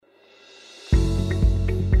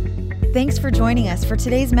Thanks for joining us for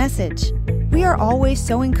today's message. We are always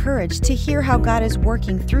so encouraged to hear how God is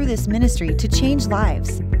working through this ministry to change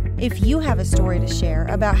lives. If you have a story to share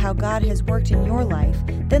about how God has worked in your life,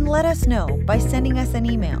 then let us know by sending us an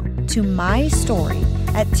email to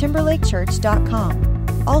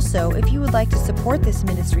mystory@timberlakechurch.com. Also, if you would like to support this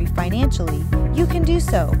ministry financially, you can do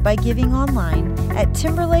so by giving online at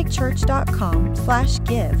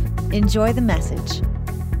timberlakechurch.com/give. Enjoy the message.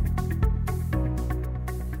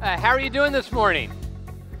 How are you doing this morning?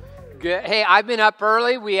 Good. Hey, I've been up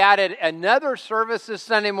early. We added another service this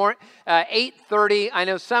Sunday morning, 8:30. I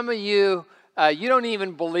know some of you, you don't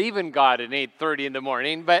even believe in God at 8:30 in the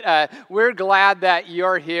morning, but we're glad that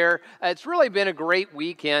you're here. It's really been a great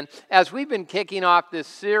weekend. As we've been kicking off this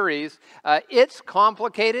series, it's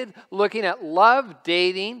complicated, looking at love,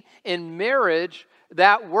 dating, and marriage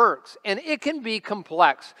that works. And it can be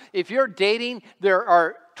complex. If you're dating, there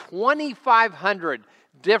are 2,500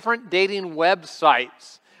 different dating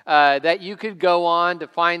websites that you could go on to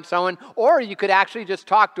find someone, or you could actually just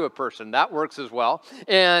talk to a person. That works as well.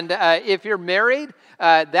 And if you're married,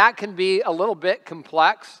 that can be a little bit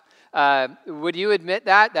complex. Would you admit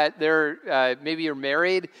that maybe you're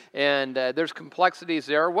married and there's complexities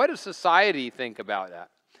there? What does society think about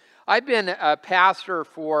that? I've been a pastor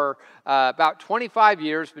for about 25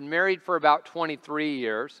 years, been married for about 23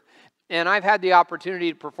 years. And I've had the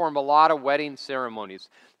opportunity to perform a lot of wedding ceremonies.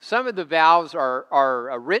 Some of the vows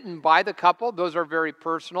are written by the couple. Those are very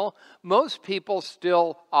personal. Most people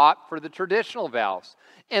still opt for the traditional vows.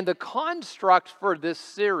 And the construct for this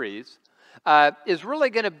series is really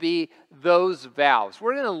going to be those vows.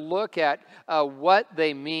 We're going to look at what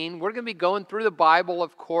they mean. We're going to be going through the Bible,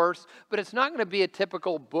 of course, but it's not going to be a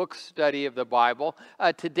typical book study of the Bible.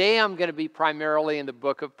 Today I'm going to be primarily in the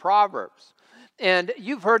book of Proverbs. And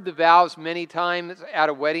you've heard the vows many times at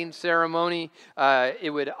a wedding ceremony. For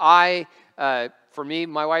me,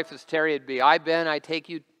 my wife is Terry, it'd be, I, Ben, I take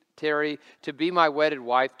you, Terry, to be my wedded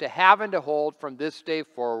wife, to have and to hold from this day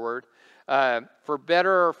forward, for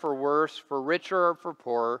better or for worse, for richer or for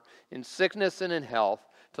poorer, in sickness and in health,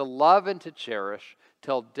 to love and to cherish,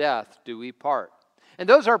 till death do we part. And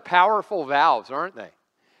those are powerful vows, aren't they?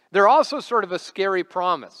 They're also sort of a scary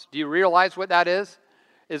promise. Do you realize what that is?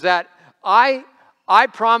 Is that I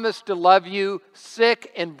promise to love you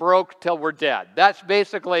sick and broke till we're dead. That's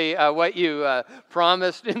basically what you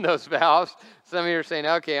promised in those vows. Some of you are saying,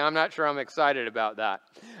 okay, I'm not sure I'm excited about that.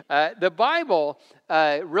 The Bible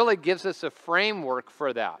really gives us a framework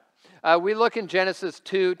for that. We look in Genesis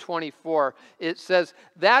 2:24. It says,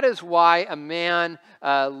 that is why a man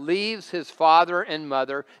leaves his father and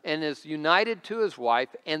mother and is united to his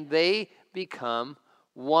wife, and they become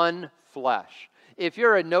one flesh. If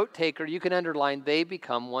you're a note taker, you can underline, they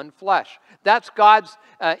become one flesh. That's God's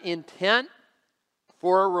intent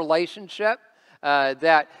for a relationship,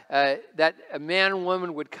 that a man and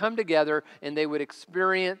woman would come together and they would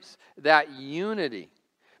experience that unity.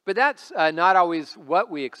 But that's not always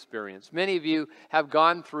what we experience. Many of you have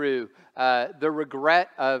gone through the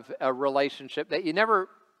regret of a relationship that you never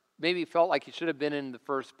maybe felt like you should have been in the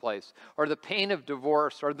first place, or the pain of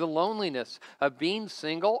divorce, or the loneliness of being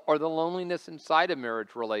single, or the loneliness inside a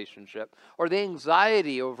marriage relationship, or the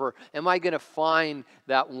anxiety over, am I going to find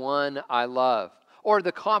that one I love? Or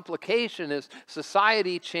the complication is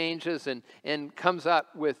society changes and comes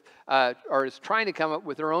up with, or is trying to come up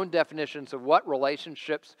with their own definitions of what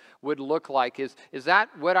relationships would look like. Is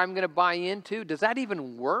that what I'm going to buy into? Does that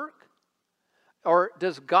even work? Or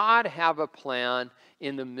does God have a plan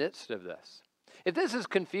in the midst of this? If this is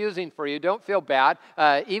confusing for you, don't feel bad.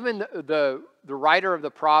 Even the writer of the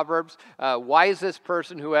Proverbs, wisest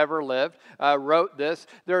person who ever lived, wrote this.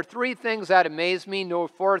 There are 3 things that amaze me, no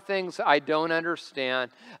 4 things I don't understand.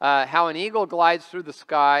 How an eagle glides through the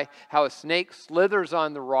sky, how a snake slithers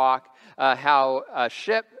on the rock, how a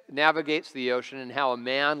ship navigates the ocean, and how a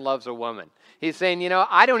man loves a woman. He's saying,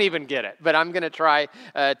 I don't even get it, but I'm going to try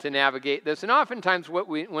to navigate this. And oftentimes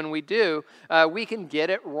when we do, we can get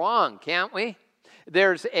it wrong, can't we?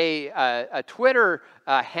 There's a Twitter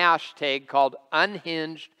hashtag called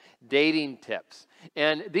unhinged dating tips.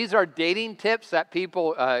 And these are dating tips that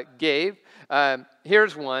people gave.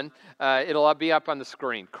 Here's one. It'll be up on the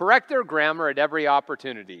screen. Correct their grammar at every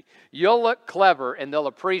opportunity. You'll look clever and they'll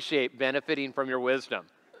appreciate benefiting from your wisdom.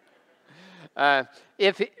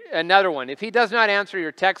 Another one, if he does not answer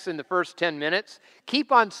your text in the first 10 minutes,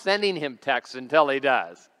 keep on sending him texts until he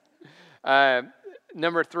does.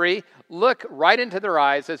 Number 3, look right into their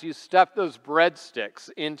eyes as you stuff those breadsticks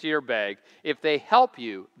into your bag. If they help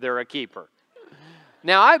you, they're a keeper.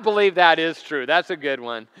 Now, I believe that is true. That's a good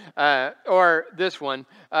one. Or this one.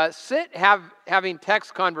 Having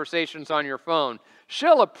text conversations on your phone.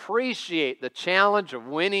 She'll appreciate the challenge of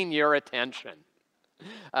winning your attention.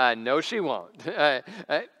 No, she won't.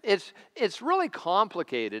 It's really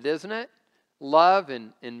complicated, isn't it? Love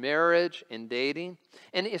and marriage and dating.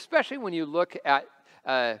 And especially when you look at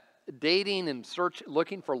dating and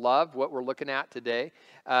looking for love, what we're looking at today.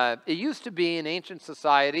 It used to be in ancient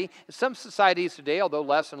society, some societies today, although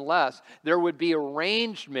less and less, there would be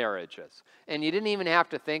arranged marriages. And you didn't even have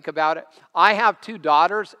to think about it. I have 2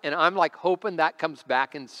 daughters, and I'm like hoping that comes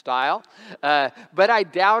back in style. But I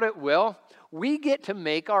doubt it will. We get to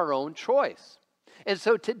make our own choice. And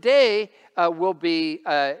so today will be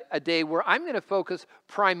a day where I'm going to focus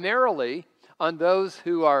primarily on those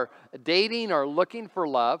who are dating or looking for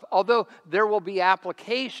love, although there will be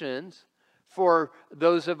applications for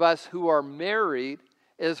those of us who are married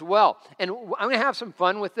as well. And I'm going to have some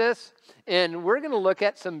fun with this, and we're going to look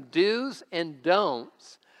at some do's and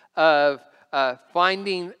don'ts of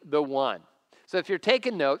finding the one. So if you're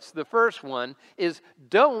taking notes, the first one is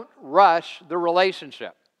don't rush the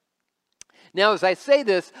relationship. Now, as I say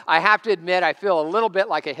this, I have to admit I feel a little bit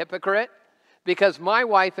like a hypocrite. Because my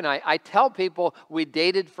wife and I tell people we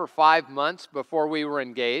dated for 5 months before we were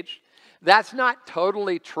engaged. That's not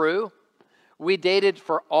totally true. We dated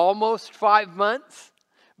for almost 5 months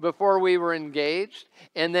before we were engaged.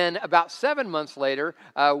 And then about 7 months later,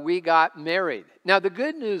 we got married. Now, the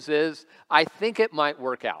good news is I think it might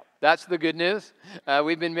work out. That's the good news.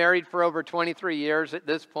 We've been married for over 23 years at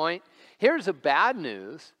this point. Here's the bad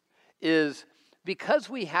news is because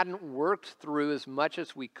we hadn't worked through as much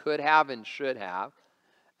as we could have and should have,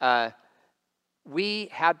 we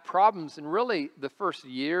had problems in really the first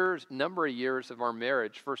number of years of our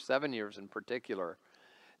marriage, first 7 years in particular,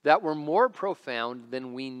 that were more profound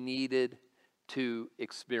than we needed to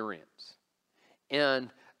experience. And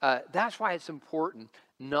that's why it's important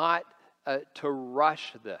not to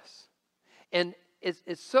rush this. And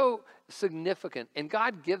it's so significant, and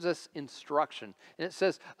God gives us instruction. And it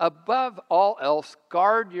says, above all else,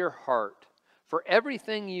 guard your heart, for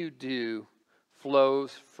everything you do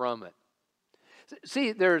flows from it.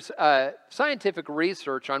 See, there's scientific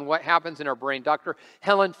research on what happens in our brain. Dr.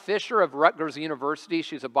 Helen Fisher of Rutgers University,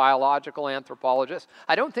 she's a biological anthropologist.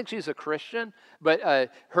 I don't think she's a Christian, but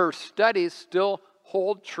her studies still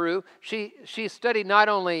hold true. She studied not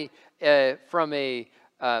only from a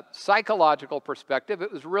psychological perspective,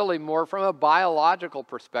 it was really more from a biological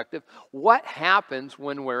perspective. What happens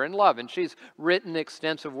when we're in love? And she's written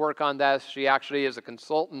extensive work on this. She actually is a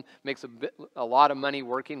consultant, makes a lot of money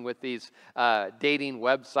working with these dating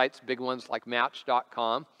websites, big ones like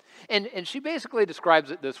Match.com. And she basically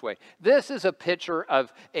describes it this way. This is a picture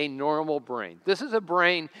of a normal brain. This is a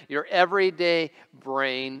brain, your everyday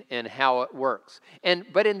brain, and how it works.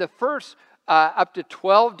 But in the first up to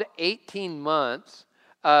 12 to 18 months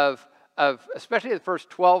of especially the first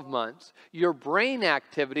 12 months, your brain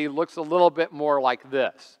activity looks a little bit more like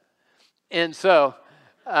this. And so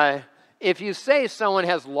if you say someone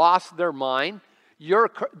has lost their mind,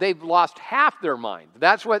 they've lost half their mind.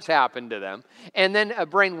 That's what's happened to them. And then a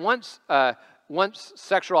brain, once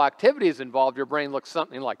sexual activity is involved, your brain looks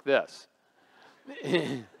something like this.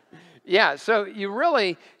 Yeah, so you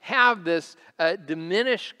really have this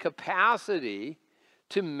diminished capacity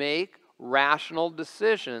to make rational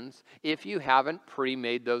decisions if you haven't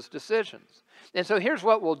pre-made those decisions. And so here's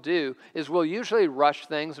what we'll do is we'll usually rush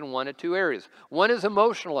things in one of two areas. One is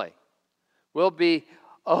emotionally. We'll be,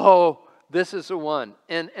 this is the one.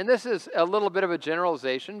 And this is a little bit of a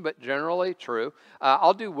generalization, but generally true.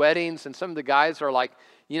 I'll do weddings, and some of the guys are like,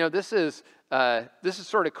 this is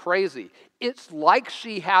sort of crazy. It's like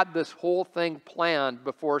she had this whole thing planned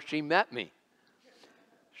before she met me.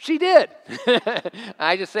 She did.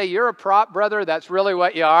 I just say, you're a prop, brother. That's really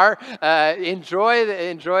what you are. Enjoy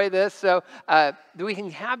this. So we can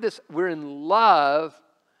have this. We're in love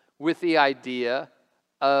with the idea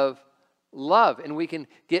of love. And we can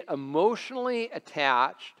get emotionally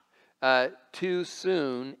attached too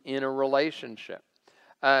soon in a relationship.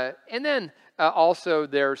 And then also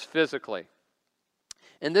there's physically.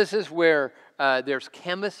 And this is where there's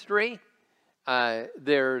chemistry.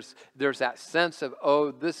 There's that sense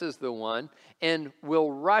of, this is the one. And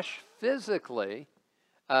we'll rush physically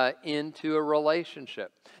into a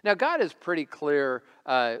relationship. Now, God is pretty clear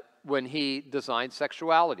when He designed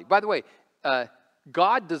sexuality. By the way,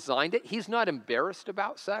 God designed it. He's not embarrassed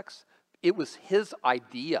about sex. It was His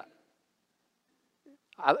idea.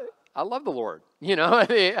 I love the Lord,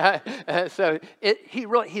 so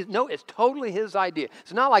it's totally his idea.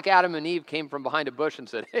 It's not like Adam and Eve came from behind a bush and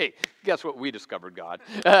said, hey, guess what we discovered, God?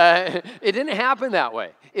 It didn't happen that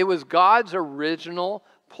way. It was God's original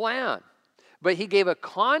plan. But he gave a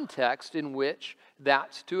context in which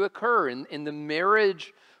that's to occur in the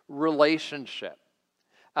marriage relationship.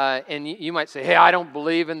 And you might say, hey, I don't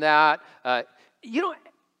believe in that. You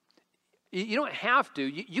don't have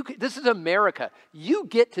to. This is America. You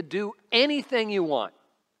get to do anything you want.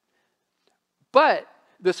 But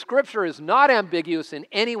the scripture is not ambiguous in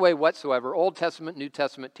any way whatsoever, Old Testament, New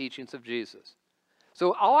Testament teachings of Jesus.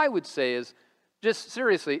 So all I would say is, just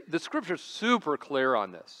seriously, the scripture's super clear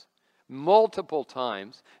on this. Multiple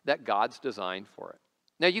times that God's designed for it.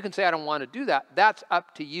 Now you can say, I don't want to do that. That's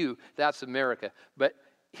up to you. That's America. But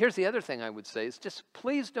here's the other thing I would say is just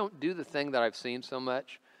please don't do the thing that I've seen so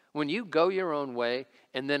much. When you go your own way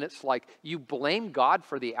and then it's like you blame God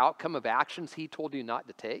for the outcome of actions he told you not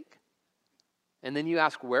to take. And then you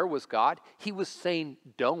ask, where was God? He was saying,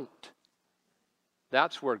 don't.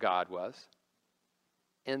 That's where God was.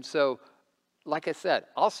 And so, like I said,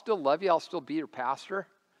 I'll still love you. I'll still be your pastor.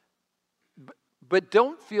 But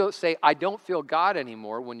don't say, I don't feel God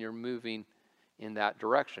anymore when you're moving in that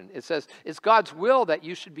direction. It says, it's God's will that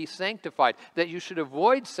you should be sanctified, that you should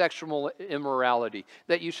avoid sexual immorality,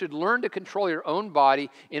 that you should learn to control your own body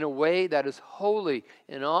in a way that is holy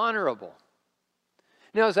and honorable.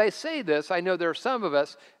 Now, as I say this, I know there are some of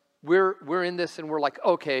us, we're in this and we're like,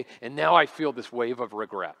 okay, and now I feel this wave of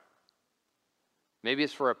regret. Maybe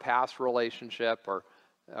it's for a past relationship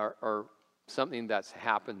or something that's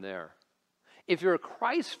happened there. If you're a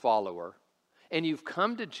Christ follower and you've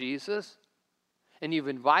come to Jesus and you've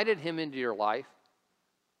invited him into your life,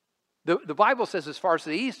 the Bible says as far as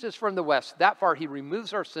the east is from the west, that far he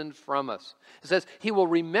removes our sins from us. It says he will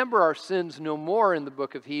remember our sins no more in the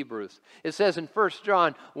book of Hebrews. It says in 1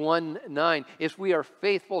 John 1:9,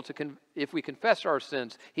 if we confess our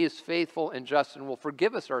sins, he is faithful and just and will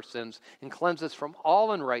forgive us our sins and cleanse us from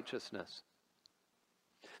all unrighteousness.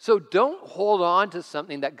 So don't hold on to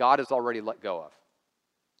something that God has already let go of.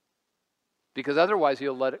 Because otherwise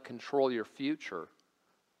you'll let it control your future.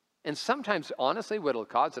 And sometimes, honestly, what it'll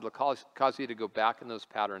cause you to go back in those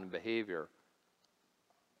patterns of behavior.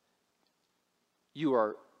 You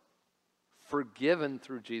are forgiven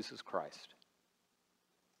through Jesus Christ.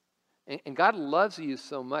 And God loves you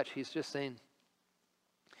so much, he's just saying,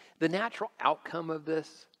 the natural outcome of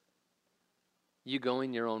this, you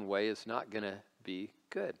going your own way, is not going to be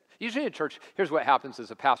good. Usually in church, here's what happens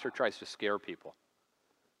is a pastor tries to scare people.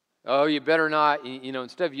 Oh, you better not,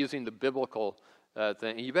 instead of using the biblical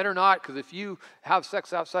thing, you better not, because if you have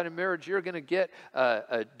sex outside of marriage, you're going to get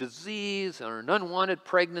a disease or an unwanted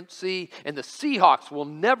pregnancy, and the Seahawks will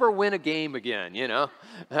never win a game again,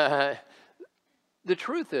 The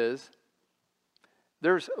truth is,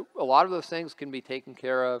 there's a lot of those things can be taken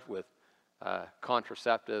care of with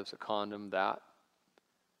contraceptives, a condom, that.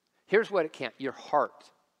 Here's what it can't, your heart.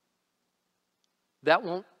 That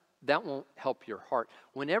won't help your heart.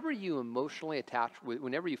 Whenever you emotionally attach,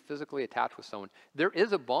 whenever you physically attach with someone, there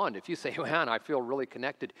is a bond. If you say, man, I feel really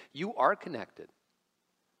connected, you are connected.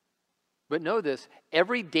 But know this,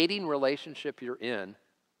 every dating relationship you're in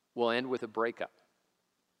will end with a breakup,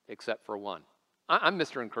 except for one. I'm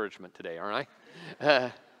Mr. Encouragement today, aren't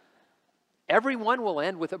I? Everyone will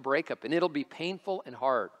end with a breakup, and it'll be painful and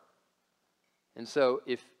hard. And so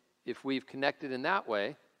if we've connected in that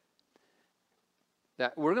way,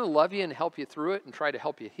 that we're going to love you and help you through it and try to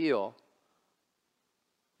help you heal.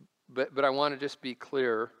 But I want to just be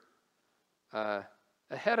clear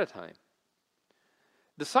ahead of time.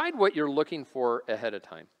 Decide what you're looking for ahead of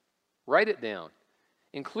time. Write it down.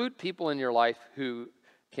 Include people in your life who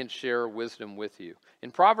can share wisdom with you. In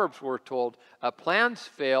Proverbs, we're told, plans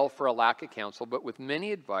fail for a lack of counsel, but with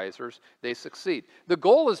many advisors, they succeed. The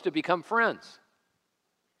goal is to become friends.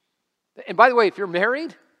 And by the way, if you're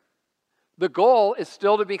married, the goal is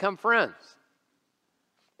still to become friends.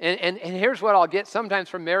 And here's what I'll get sometimes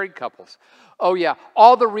from married couples. Oh yeah,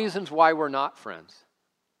 all the reasons why we're not friends.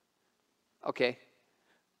 Okay,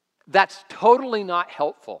 that's totally not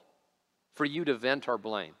helpful for you to vent or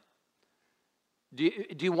blame. Do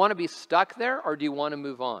you want to be stuck there, or do you want to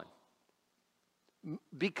move on?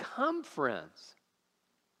 Become friends.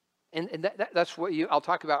 And that's what I'll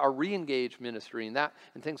talk about our re-engage ministry and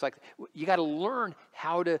things like that. You got to learn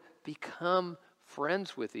how to become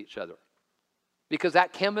friends with each other. Because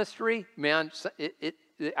that chemistry, man, it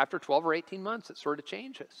after 12 or 18 months, it sort of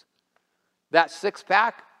changes. That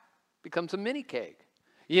six-pack becomes a mini cake.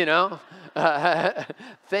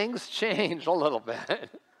 Things change a little bit.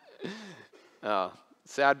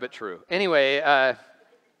 Sad but true. Anyway,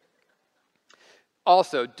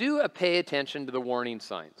 also, do pay attention to the warning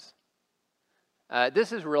signs.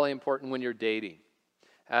 This is really important when you're dating.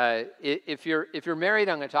 If you're married,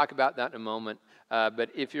 I'm going to talk about that in a moment. But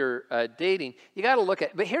if you're dating, you got to look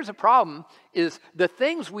at. But here's the problem: is the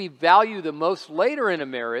things we value the most later in a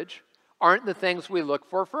marriage aren't the things we look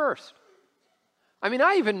for first. I mean,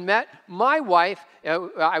 I even met my wife.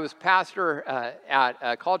 I was pastor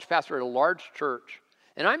college pastor at a large church,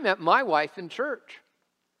 and I met my wife in church.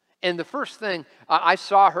 And the first thing I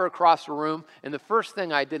saw her across the room, and the first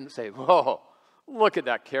thing I didn't say, "Whoa, look at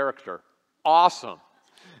that character, awesome."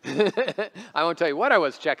 I won't tell you what I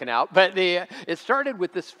was checking out, but it started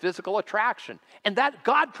with this physical attraction. And that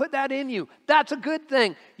God put that in you. That's a good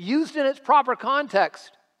thing, used in its proper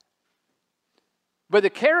context. But the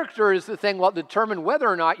character is the thing that will determine whether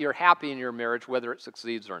or not you're happy in your marriage, whether it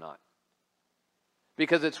succeeds or not.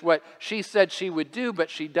 Because it's what she said she would do, but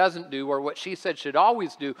she doesn't do, or what she said she'd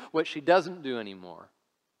always do, what she doesn't do anymore.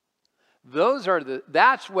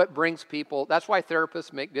 That's what brings people, that's why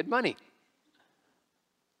therapists make good money.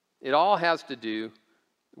 It all has to do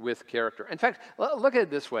with character. In fact, look at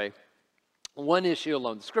it this way. One issue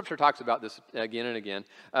alone. The scripture talks about this again and again,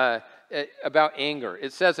 about anger.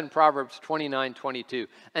 It says in Proverbs 29:22,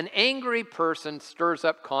 an angry person stirs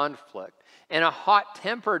up conflict, and a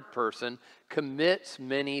hot-tempered person commits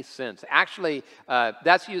many sins. Actually,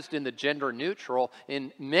 that's used in the gender neutral.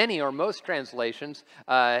 In many or most translations,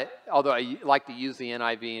 although I like to use the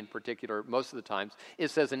NIV in particular most of the times, it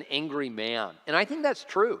says an angry man. And I think that's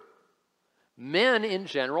true. Men in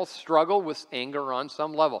general struggle with anger on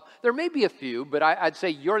some level. There may be a few, but I'd say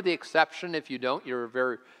you're the exception. If you don't,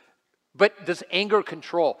 But does anger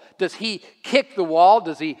control? Does he kick the wall?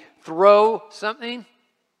 Does he throw something?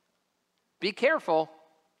 Be careful.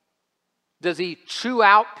 Does he chew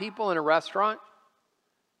out people in a restaurant?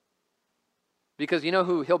 Because you know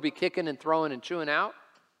who he'll be kicking and throwing and chewing out?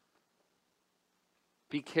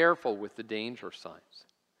 Be careful with the danger signs.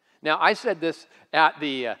 Now, I said this at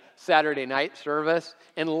the Saturday night service,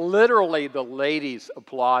 and literally the ladies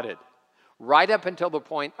applauded right up until the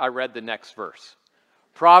point I read the next verse.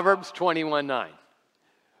 Proverbs 21:9.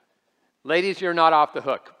 Ladies, you're not off the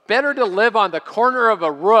hook. Better to live on the corner of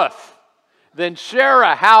a roof than share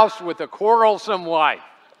a house with a quarrelsome wife.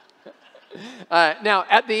 Now,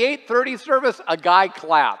 at the 8:30 service, a guy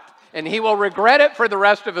clapped, and he will regret it for the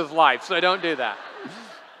rest of his life, so don't do that.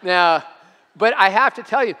 Now, but I have to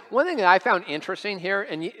tell you, one thing that I found interesting here,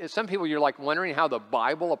 and some people you're like wondering how the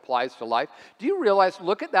Bible applies to life. Do you realize,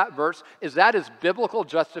 look at that verse, that is biblical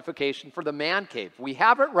justification for the man cave. We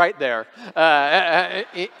have it right there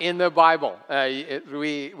in the Bible.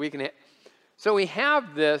 So we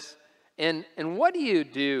have this, and what do you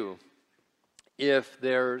do if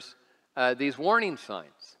there's these warning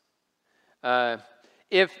signs?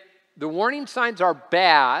 If the warning signs are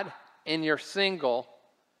bad and you're single,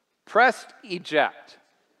 press eject.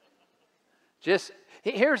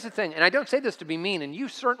 Here's the thing, and I don't say this to be mean, and you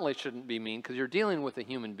certainly shouldn't be mean because you're dealing with a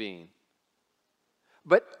human being.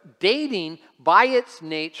 But dating, by its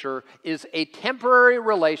nature, is a temporary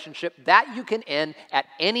relationship that you can end at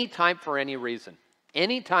any time for any reason.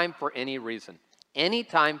 Any time for any reason. Any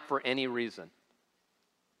time for any reason.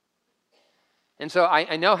 And so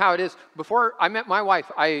I know how it is. Before I met my wife,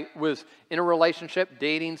 I was in a relationship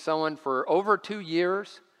dating someone for over 2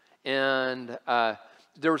 years. And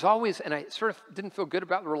there was always, and I sort of didn't feel good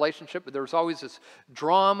about the relationship, but there was always this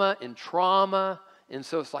drama and trauma. And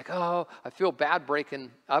so it's like, oh, I feel bad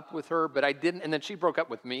breaking up with her, but I didn't. And then she broke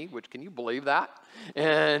up with me, which, can you believe that?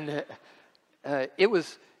 And it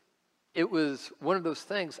was one of those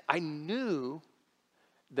things. I knew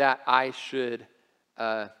that I should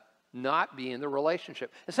not be in the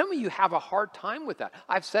relationship. And some of you have a hard time with that.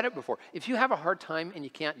 I've said it before. If you have a hard time and you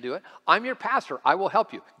can't do it, I'm your pastor. I will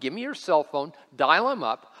help you. Give me your cell phone, dial him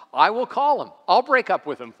up. I will call him. I'll break up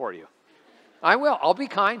with him for you. I will. I'll be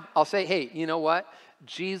kind. I'll say, hey, you know what?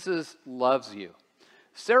 Jesus loves you.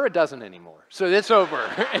 Sarah doesn't anymore, so it's over.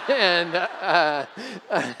 And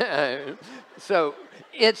so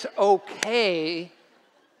it's okay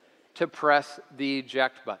to press the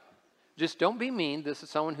eject button. Just don't be mean. This is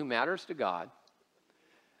someone who matters to God.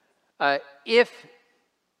 If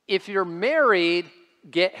you're married,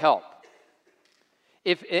 get help.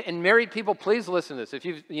 And married people, please listen to this. If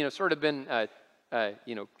you've sort of been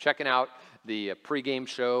checking out the pregame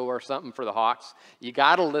show or something for the Hawks, you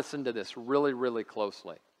got to listen to this really, really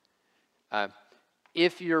closely.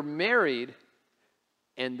 If you're married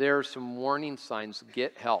and there are some warning signs,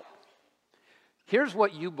 get help. Here's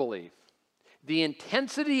what you believe. The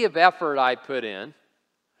intensity of effort I put in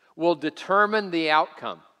will determine the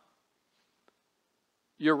outcome,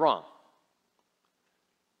 you're wrong.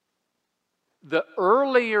 The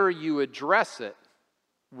earlier you address it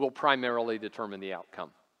will primarily determine the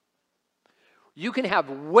outcome. You can have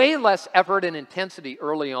way less effort and intensity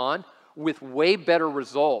early on with way better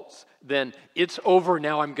results than it's over,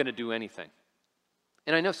 now I'm going to do anything.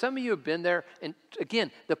 And I know some of you have been there, and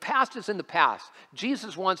again, the past is in the past.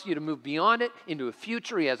 Jesus wants you to move beyond it into a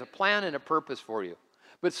future. He has a plan and a purpose for you.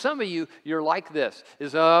 But some of you, you're like this,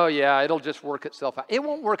 oh yeah, it'll just work itself out. It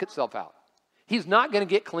won't work itself out. He's not going to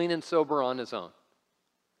get clean and sober on his own.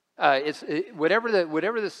 Whatever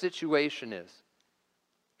the situation is.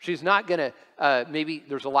 She's not going to, maybe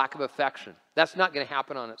there's a lack of affection. That's not going to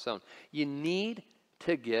happen on its own. You need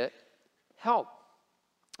to get help.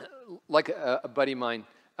 Like a buddy of mine,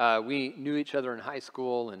 we knew each other in high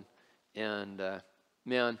school, and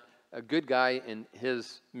man, a good guy, and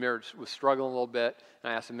his marriage was struggling a little bit.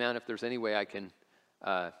 And I asked him, man, if there's any way I can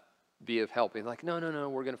be of help. He's like, no,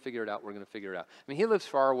 we're going to figure it out. We're going to figure it out. I mean, he lives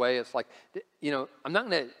far away. It's like, I'm not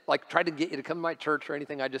going to like try to get you to come to my church or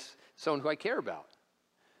anything. I just someone who I care about.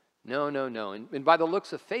 No. And by the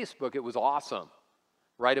looks of Facebook, it was awesome.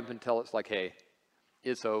 Right up until it's like, hey,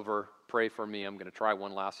 it's over. Pray for me. I'm going to try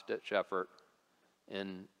one last ditch effort.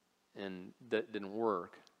 And that didn't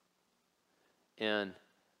work. And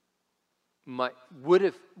would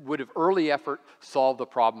have early effort solved the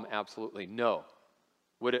problem? Absolutely no.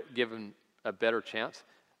 Would it give him a better chance?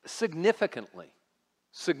 Significantly.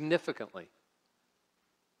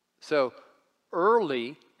 So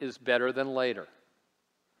early is better than later.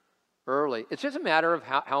 Early. It's just a matter of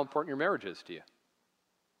how important your marriage is to you.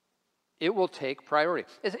 It will take priority.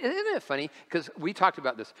 Isn't it funny? Because we talked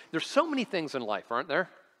about this. There's so many things in life, aren't there?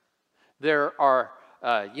 There are,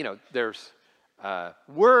 there's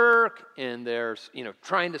work, and there's,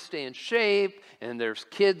 trying to stay in shape, and there's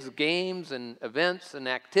kids' games and events and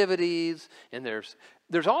activities, and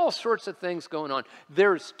there's all sorts of things going on.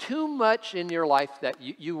 There's too much in your life that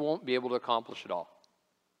you won't be able to accomplish it all.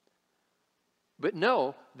 But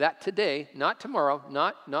know that today, not tomorrow,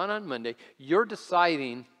 not on Monday, you're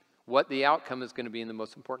deciding what the outcome is going to be in the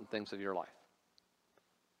most important things of your life.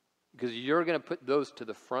 Because you're going to put those to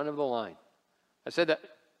the front of the line. I said that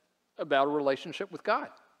about a relationship with God.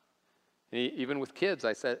 Even with kids,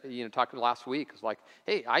 I said, talking last week, it's like,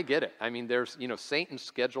 hey, I get it. I mean, there's, Satan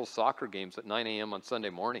schedules soccer games at 9 a.m. on Sunday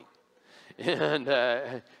morning. And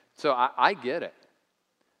so I get it.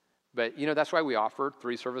 But, that's why we offer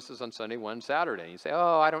 3 services on Sunday, 1 Saturday. You say,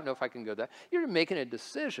 oh, I don't know if I can go that. You're making a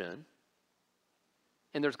decision,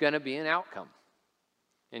 and there's going to be an outcome.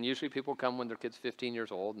 And usually people come when their kid's 15 years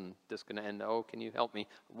old, and this is going to end, oh, can you help me?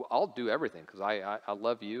 Well, I'll do everything because I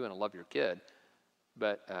love you and I love your kid.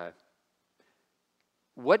 But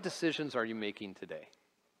what decisions are you making today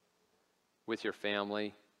with your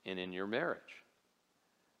family and in your marriage?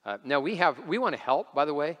 Now, we want to help, by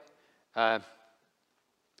the way.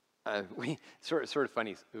 We sort of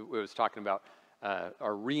funny. We was talking about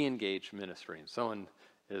our re-engage ministry, and someone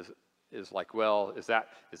is like, well, is that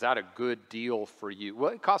a good deal for you?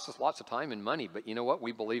 Well, it costs us lots of time and money, but you know what?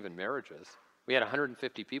 We believe in marriages. We had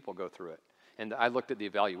 150 people go through it, and I looked at the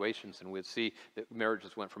evaluations, and we'd see that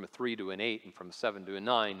marriages went from a 3 to an 8, and from a 7 to a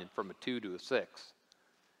 9, and from a 2 to a 6,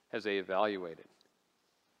 as they evaluated.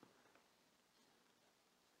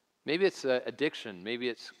 Maybe it's addiction. Maybe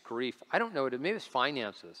it's grief. I don't know. Maybe it's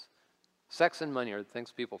finances. Sex and money are the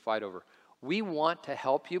things people fight over. We want to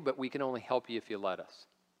help you, but we can only help you if you let us.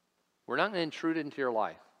 We're not going to intrude into your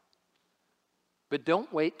life. But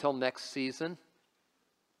don't wait till next season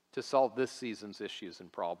to solve this season's issues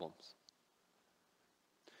and problems.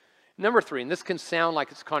 Number 3, and this can sound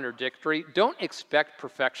like it's contradictory, don't expect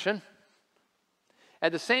perfection.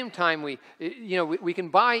 At the same time, we can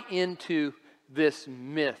buy into this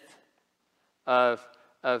myth of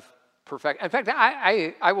perfection. In fact,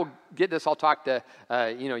 I will get this. I'll talk to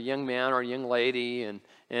a young man or a young lady, and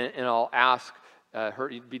I'll ask her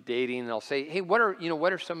to be dating, and I'll say, hey, what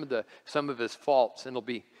are some of his faults? And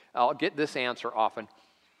I'll get this answer often.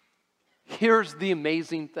 Here's the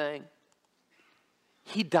amazing thing: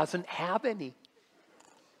 he doesn't have any.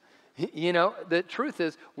 The truth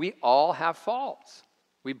is, we all have faults.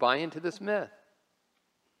 We buy into this myth.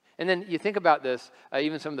 And then you think about this,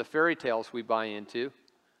 even some of the fairy tales we buy into,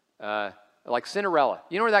 like Cinderella.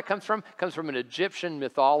 You know where that comes from? It comes from an Egyptian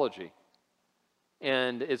mythology.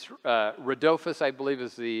 And it's Rodolphus, I believe,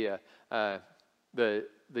 is the the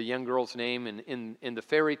young girl's name in the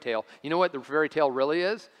fairy tale. You know what the fairy tale really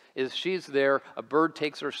is? Is she's there, a bird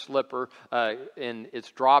takes her slipper, and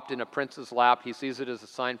it's dropped in a prince's lap. He sees it as a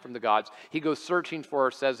sign from the gods. He goes searching for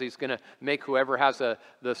her, says he's going to make whoever has the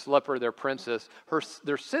slipper their princess.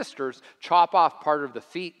 Their sisters chop off part of the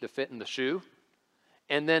feet to fit in the shoe,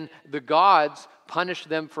 and then the gods punish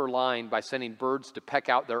them for lying by sending birds to peck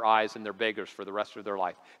out their eyes and their beggars for the rest of their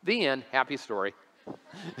life. The end. Happy story.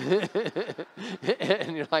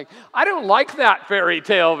 And you're like, I don't like that fairy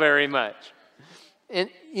tale very much. And,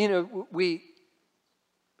 you know, we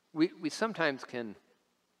sometimes can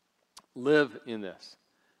live in this.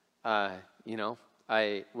 You know,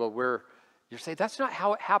 you say, that's not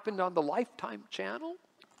how it happened on the Lifetime channel.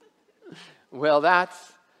 Well,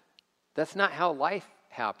 that's not how life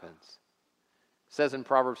happens. It says in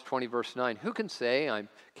Proverbs 20, verse 9, who can say I've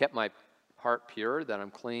kept my heart pure, that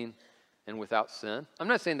I'm clean and without sin? I'm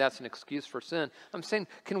not saying that's an excuse for sin. I'm saying,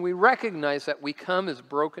 can we recognize that we come as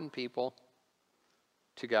broken people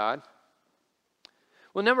to God?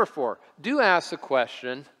 Well, number 4, do ask the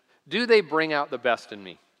question, do they bring out the best in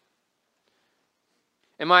me?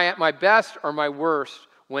 Am I at my best or my worst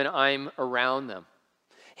when I'm around them?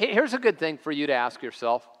 Here's a good thing for you to ask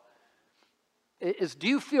yourself, is do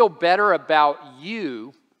you feel better about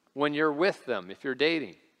you when you're with them, if you're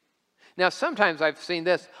dating? Now, sometimes I've seen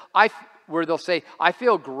this, where they'll say, I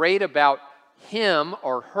feel great about him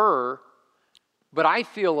or her, but I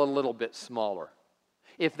feel a little bit smaller.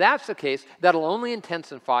 If that's the case, that'll only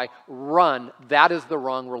intensify. Run. That is the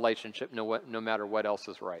wrong relationship, no matter what else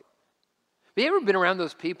is right. Have you ever been around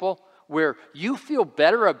those people where you feel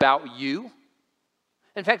better about you?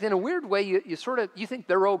 In fact, in a weird way, you think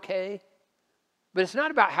they're okay, but it's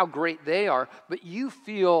not about how great they are, but you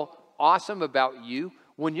feel awesome about you.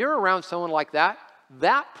 When you're around someone like that,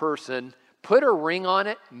 that person, put a ring on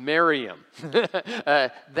it, marry him.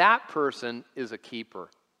 That person is a keeper.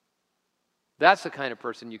 That's the kind of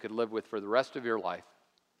person you could live with for the rest of your life.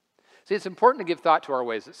 See, it's important to give thought to our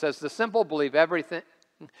ways. It says, the simple believe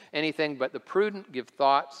anything, but the prudent give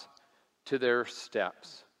thoughts to their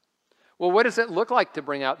steps. Well, what does it look like to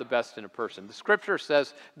bring out the best in a person? The scripture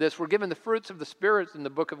says this, we're given the fruits of the Spirit in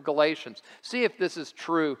the book of Galatians. See if this is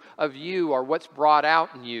true of you or what's brought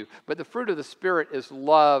out in you. But the fruit of the Spirit is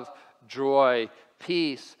love, joy,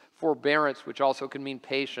 peace, forbearance, which also can mean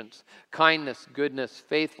patience, kindness, goodness,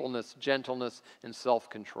 faithfulness, gentleness, and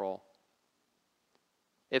self-control.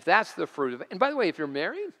 If that's the fruit of it, and by the way, if you're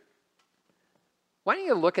married, why don't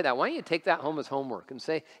you look at that? Why don't you take that home as homework and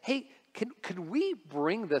say, hey, could we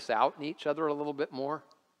bring this out in each other a little bit more?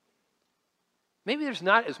 Maybe there's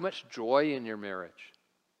not as much joy in your marriage.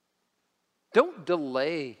 Don't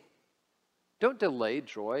delay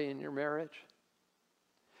joy in your marriage.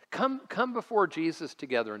 Come before Jesus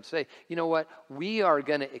together and say, you know what? We are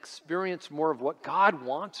going to experience more of what God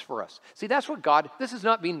wants for us. See, that's what this is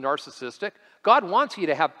not being narcissistic. God wants you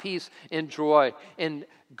to have peace and joy and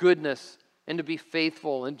goodness and to be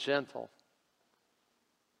faithful and gentle.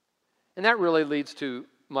 And that really leads to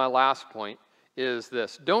my last point, is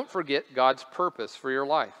this. Don't forget God's purpose for your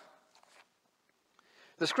life.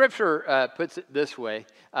 The scripture puts it this way,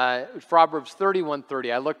 Proverbs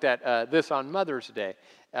 31:30. I looked at this on Mother's Day.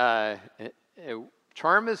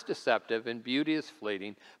 Charm is deceptive and beauty is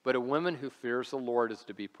fleeting, but a woman who fears the Lord is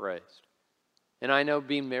to be praised. And I know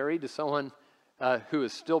being married to someone who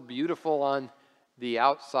is still beautiful on the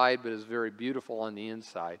outside, but is very beautiful on the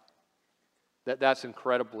inside, that's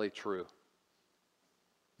incredibly true.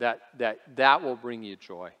 That will bring you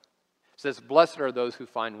joy. It says, blessed are those who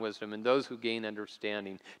find wisdom and those who gain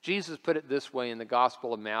understanding. Jesus put it this way in the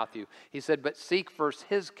Gospel of Matthew. He said, but seek first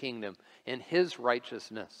his kingdom and his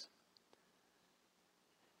righteousness.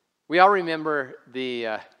 We all remember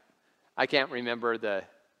I can't remember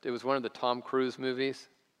it was one of the Tom Cruise movies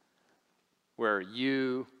where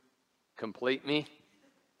you complete me.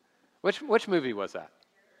 Which movie was that?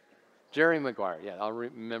 Jerry Maguire. Yeah, I'll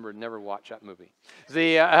remember, never watch that movie.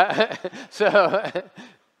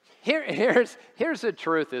 Here's the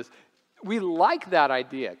truth is, we like that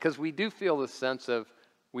idea because we do feel the sense of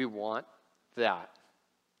we want that.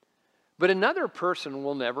 But another person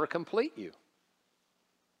will never complete you.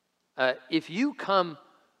 If you come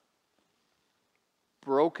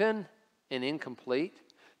broken and incomplete,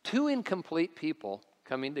 two incomplete people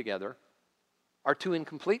coming together are two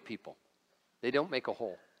incomplete people. They don't make a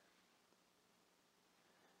whole.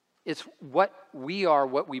 It's what we are,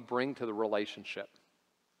 what we bring to the relationship.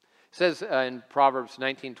 It says in Proverbs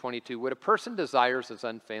 19:22, what a person desires is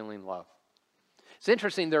unfailing love. It's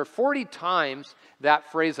interesting, there are 40 times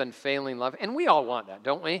that phrase unfailing love, and we all want that,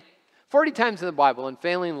 don't we? 40 times in the Bible,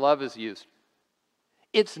 unfailing love is used.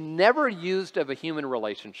 It's never used of a human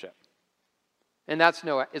relationship. And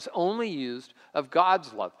it's only used of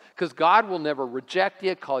God's love. Because God will never reject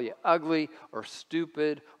you, call you ugly or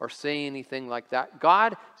stupid or say anything like that.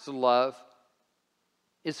 God's love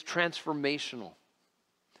is transformational.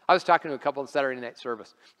 I was talking to a couple in Saturday night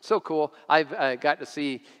service. So cool. I've got to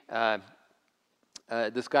see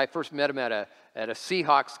this guy. First met him at a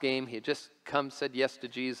Seahawks game. He had just said yes to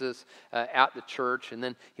Jesus at the church, and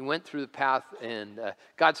then he went through the path, and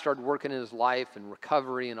God started working in his life and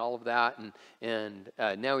recovery and all of that, and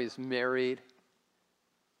now he's married.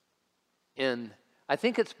 And I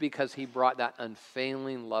think it's because he brought that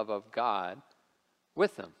unfailing love of God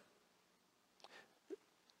with him.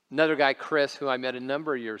 Another guy, Chris, who I met a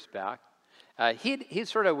number of years back, he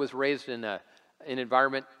sort of was raised in an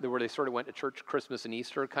environment where they sort of went to church Christmas and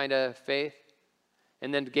Easter kind of faith,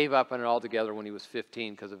 and then gave up on it altogether when he was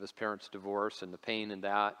 15 because of his parents' divorce and the pain and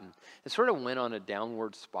that, and it sort of went on a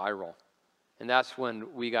downward spiral. And that's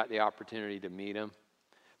when we got the opportunity to meet him.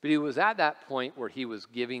 But he was at that point where he was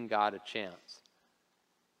giving God a chance.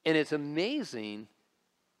 And it's amazing.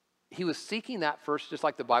 He was seeking that first, just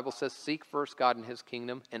like the Bible says, seek first God and his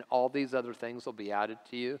kingdom, and all these other things will be added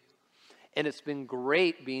to you. And it's been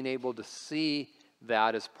great being able to see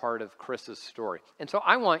that as part of Chris's story. And so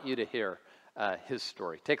I want you to hear his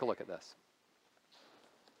story. Take a look at this.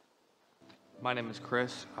 My name is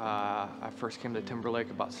Chris. I first came to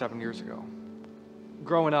Timberlake about 7 years ago.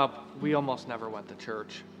 Growing up, we almost never went to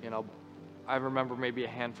church. I remember maybe a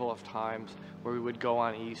handful of times where we would go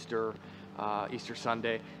on Easter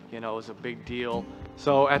Sunday. It was a big deal.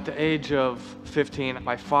 So at the age of 15,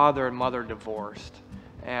 my father and mother divorced.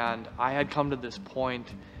 And I had come to this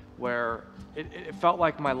point where it felt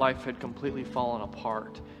like my life had completely fallen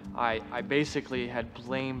apart. I basically had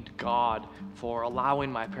blamed God for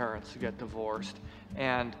allowing my parents to get divorced,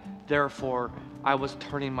 and therefore I was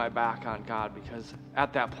turning my back on God, because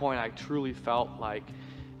at that point I truly felt like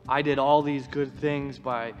I did all these good things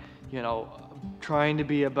by, trying to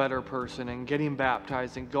be a better person and getting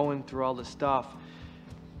baptized and going through all this stuff,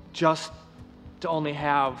 just to only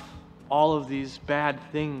have all of these bad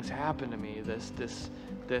things happen to me.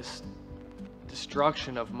 This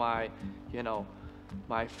destruction of my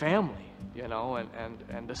my family,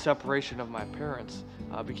 and the separation of my parents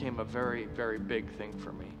became a very, very big thing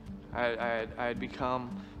for me. I had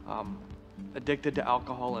become addicted to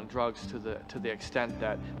alcohol and drugs to the extent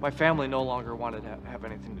that my family no longer wanted to have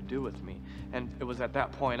anything to do with me. And it was at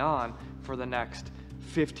that point on, for the next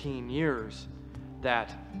 15 years, that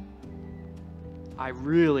I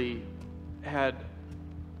really had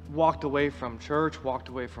walked away from church, walked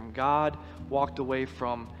away from God, walked away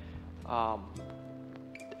from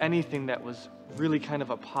anything that was really kind of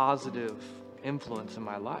a positive influence in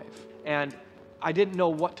my life. And I didn't know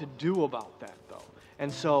what to do about that, though.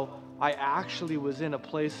 And so I actually was in a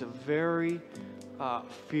place of very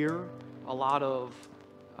fear, a lot of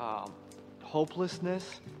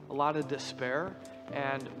hopelessness, a lot of despair.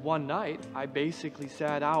 And one night, I basically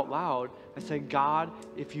said out loud, I said, God,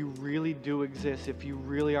 if you really do exist, if you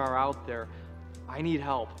really are out there, I need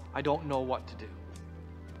help. I don't know what to do.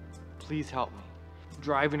 Please help me.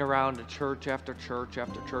 Driving around to church after church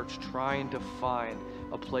after church, trying to find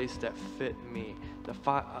a place that fit me,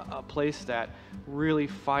 a place that really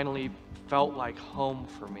finally felt like home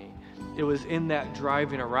for me. It was in that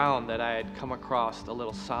driving around that I had come across a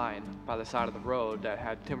little sign by the side of the road that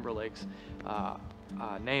had Timberlake's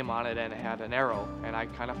name on it, and it had an arrow, and I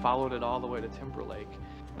kind of followed it all the way to Timberlake.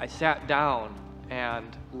 I sat down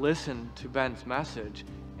and listened to Ben's message,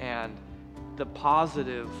 and the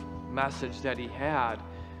positive message that he had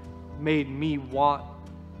made me want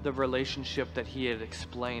the relationship that he had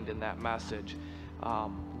explained in that message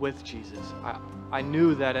with Jesus. I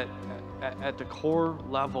knew that at the core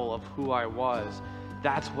level of who I was,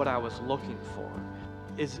 that's what I was looking for,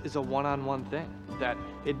 is a one-on-one thing, that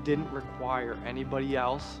it didn't require anybody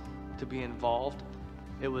else to be involved.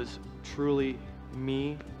 It was truly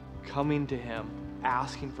me coming to him,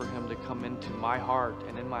 asking for him to come into my heart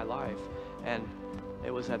and in my life. And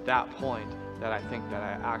it was at that point that I think that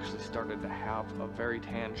I actually started to have a very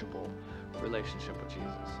tangible relationship with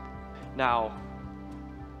Jesus. Now,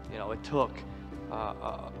 it took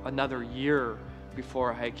another year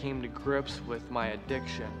before I came to grips with my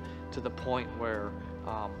addiction to the point where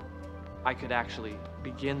I could actually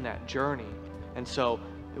begin that journey. And so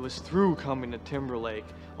it was through coming to Timberlake,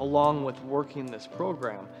 along with working this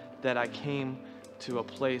program, that I came to a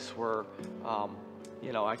place where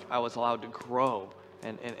I was allowed to grow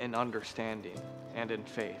in understanding and in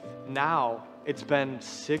faith. Now, it's been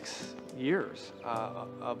 6 years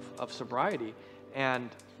of sobriety, And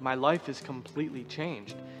my life is completely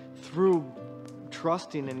changed through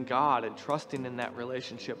trusting in God and trusting in that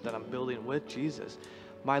relationship that I'm building with Jesus.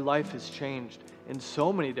 My life has changed in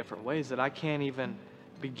so many different ways that I can't even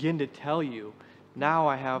begin to tell you. Now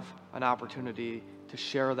I have an opportunity to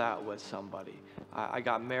share that with somebody. I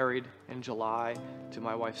got married in July to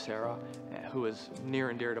my wife Sarah, who is near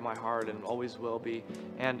and dear to my heart and always will be.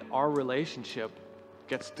 And our relationship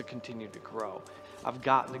gets to continue to grow. I've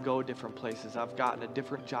gotten to go different places. I've gotten a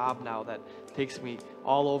different job now that takes me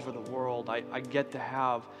all over the world. I get to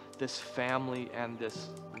have this family and this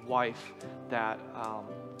wife that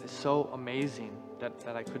is so amazing that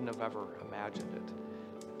I couldn't have ever imagined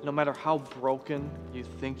it. No matter how broken you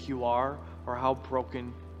think you are or how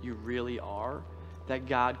broken you really are, that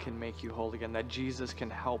God can make you whole again, that Jesus can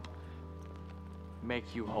help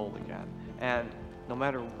make you whole again. And no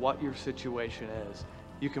matter what your situation is,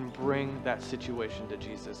 you can bring that situation to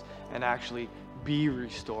Jesus and actually be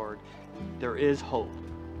restored. There is hope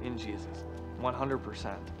in Jesus,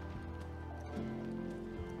 100%.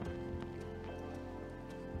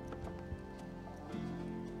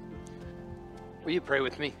 Will you pray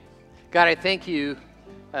with me? God, I thank you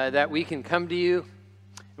that we can come to you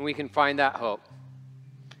and we can find that hope.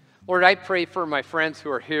 Lord, I pray for my friends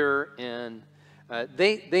who are here and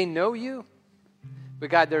they know you, but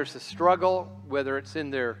God, there's a struggle, whether it's in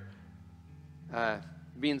their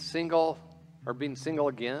being single or being single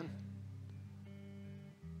again,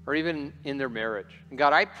 or even in their marriage. And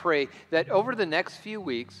God, I pray that over the next few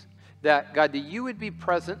weeks, that God, that you would be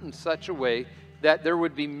present in such a way that there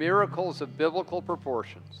would be miracles of biblical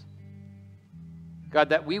proportions. God,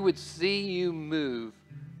 that we would see you move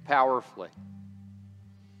powerfully.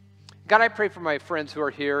 God, I pray for my friends who are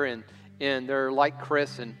here and they're like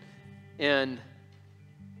Chris and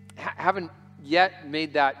haven't yet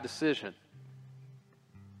made that decision.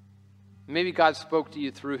 Maybe God spoke to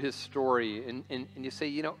you through his story and you say,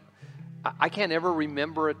 you know, I can't ever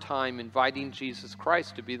remember a time inviting Jesus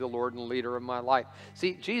Christ to be the Lord and leader of my life.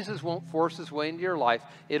 See, Jesus won't force his way into your life.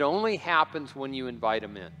 It only happens when you invite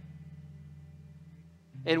him in.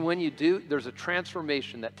 And when you do, there's a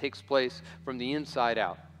transformation that takes place from the inside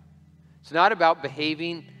out. It's not about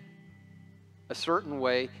behaving a certain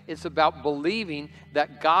way. It's about believing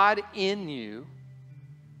that God in you,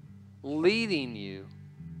 leading you,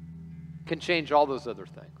 can change all those other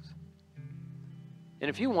things. And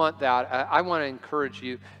if you want that, I want to encourage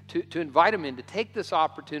you to invite him in, to take this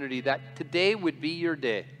opportunity that today would be your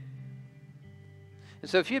day. And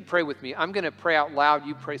so if you'd pray with me, I'm going to pray out loud.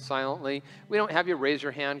 You pray silently. We don't have you raise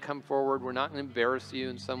your hand, come forward. We're not going to embarrass you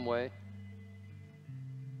in some way.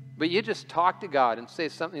 But you just talk to God and say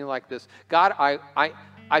something like this. God,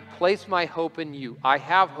 I place my hope in you. I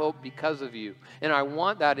have hope because of you. And I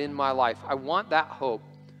want that in my life. I want that hope.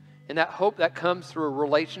 And that hope that comes through a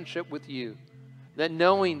relationship with you. That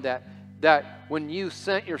knowing that when you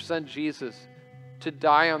sent your son Jesus to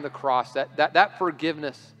die on the cross, that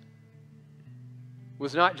forgiveness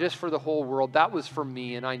was not just for the whole world. That was for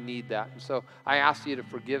me, and I need that. And so I ask you to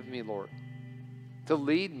forgive me, Lord, to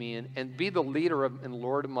lead me and be the leader and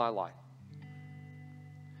Lord of my life.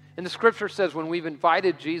 And the scripture says when we've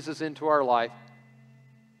invited Jesus into our life,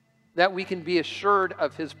 that we can be assured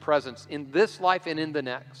of his presence in this life and in the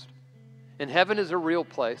next. And heaven is a real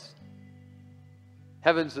place.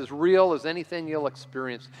 Heaven's as real as anything you'll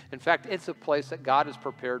experience. In fact, it's a place that God has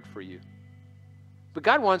prepared for you. But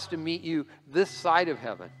God wants to meet you this side of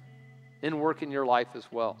heaven and work in your life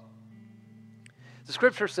as well. The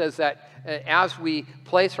scripture says that as we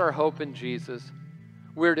place our hope in Jesus,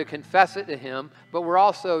 we're to confess it to him, but we're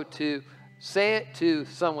also to say it to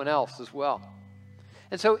someone else as well.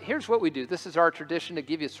 And so here's what we do. This is our tradition to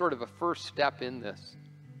give you sort of a first step in this.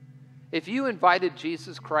 If you invited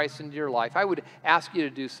Jesus Christ into your life, I would ask you to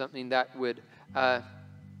do something that would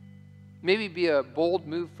maybe be a bold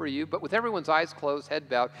move for you, but with everyone's eyes closed, head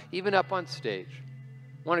bowed, even up on stage.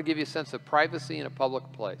 I want to give you a sense of privacy in a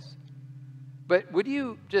public place. But would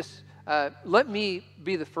you just let me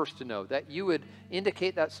be the first to know that you would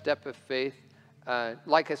indicate that step of faith,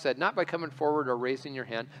 like I said, not by coming forward or raising your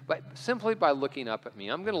hand, but simply by looking up at me.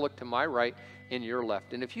 I'm going to look to my right and your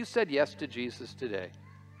left. And if you said yes to Jesus today,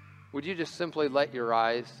 would you just simply let your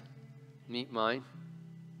eyes meet mine?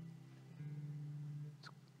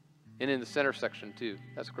 And in the center section too.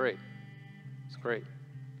 That's great. That's great.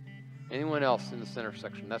 Anyone else in the center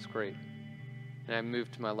section? That's great. And I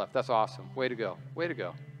move to my left. That's awesome. Way to go. Way to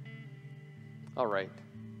go. All right.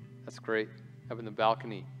 That's great. Up in the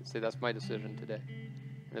balcony. You say that's my decision today.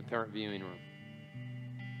 In the parent viewing room.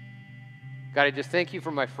 God, I just thank you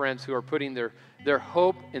for my friends who are putting their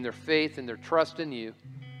hope and their faith and their trust in you.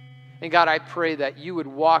 And God, I pray that you would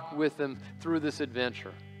walk with them through this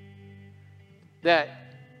adventure. That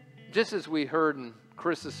just as we heard in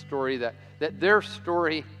Chris's story, that their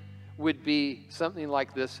story would be something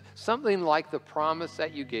like this, something like the promise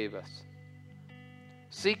that you gave us.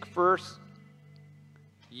 Seek first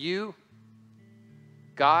you,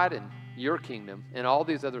 God, and your kingdom, and all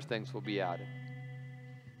these other things will be added.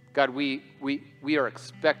 God, we are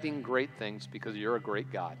expecting great things because you're a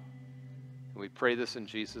great God. And we pray this in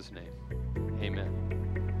Jesus' name. Amen.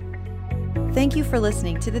 Thank you for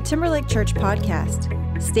listening to the Timberlake Church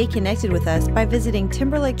podcast. Stay connected with us by visiting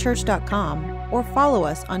timberlakechurch.com or follow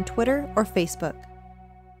us on Twitter or Facebook.